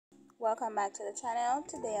Welcome back to the channel.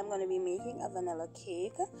 Today I'm going to be making a vanilla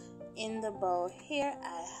cake. In the bowl here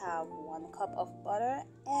I have 1 cup of butter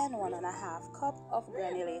and 1.5 cup of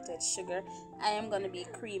granulated sugar. I am going to be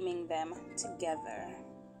creaming them together.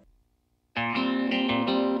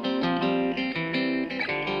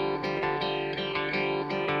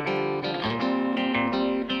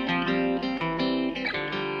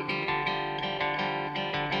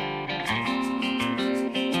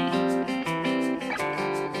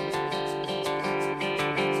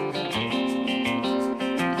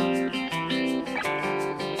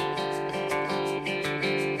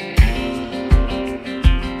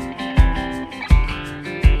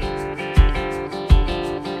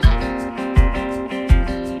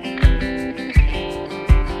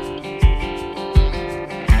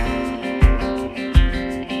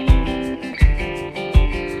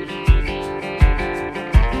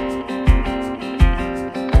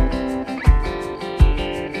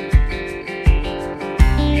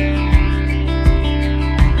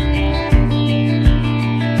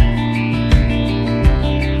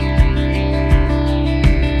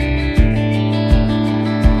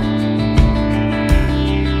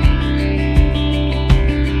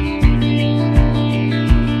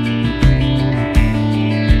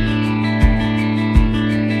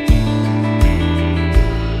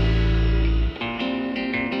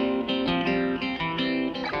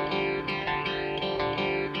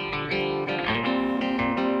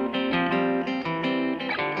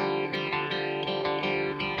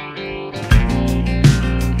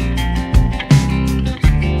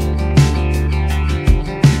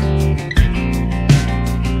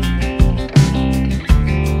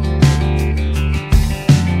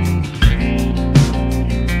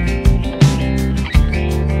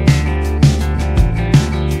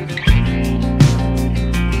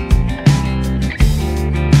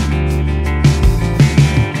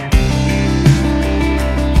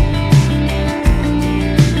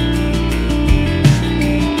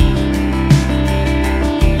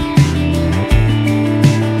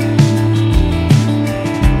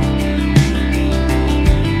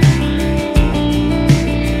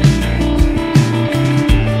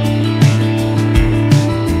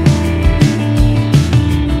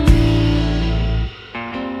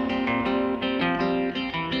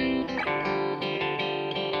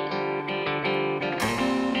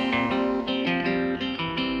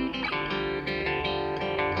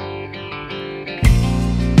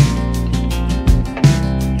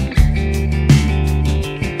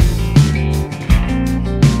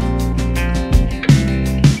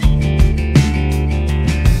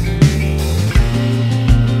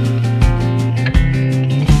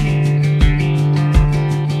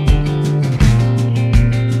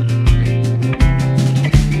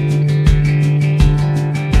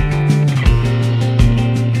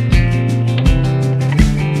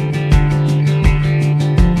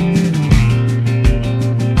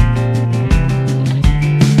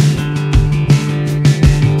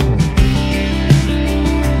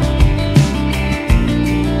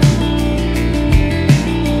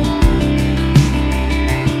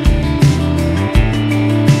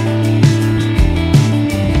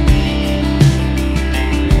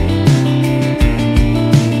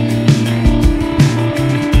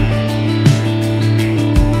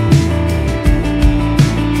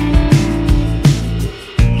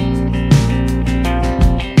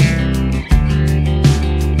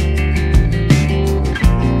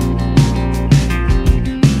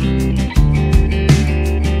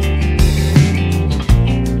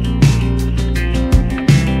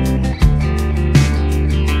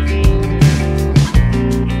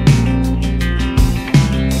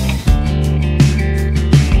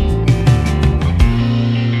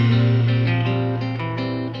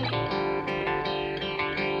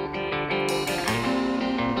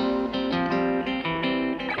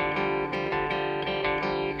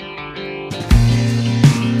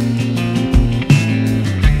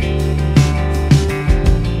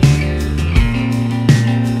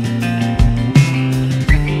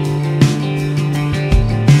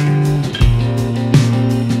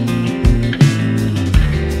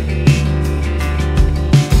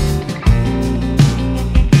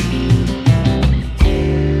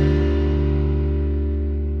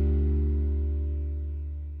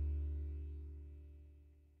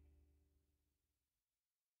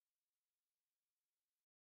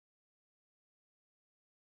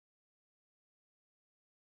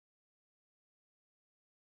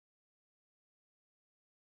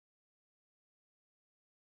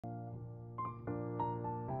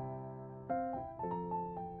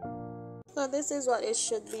 So this is what it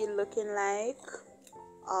should be looking like,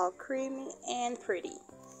 all creamy and pretty.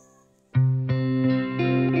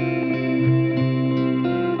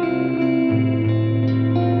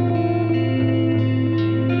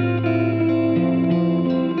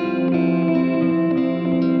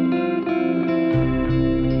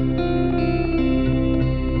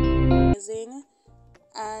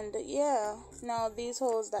 Now these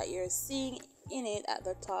holes that you're seeing in it at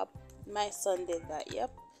the top, my son did that. Yep,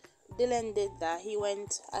 Dylan did that. He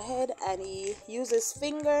went ahead and he used his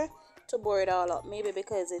finger to bore it all up. Maybe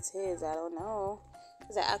because it's his, I don't know.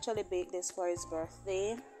 Because I actually baked this for his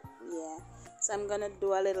birthday. Yeah, so I'm gonna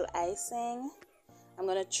do a little icing. I'm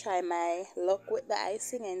gonna try my luck with the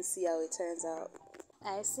icing and see how it turns out.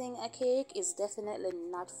 Icing a cake is definitely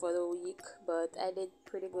not for the weak, but I did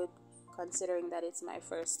pretty good considering that it's my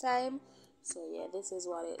first time. So yeah, this is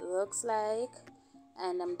what it looks like,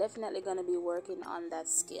 and I'm definitely gonna be working on that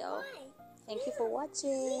scale. Thank you for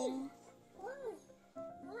watching.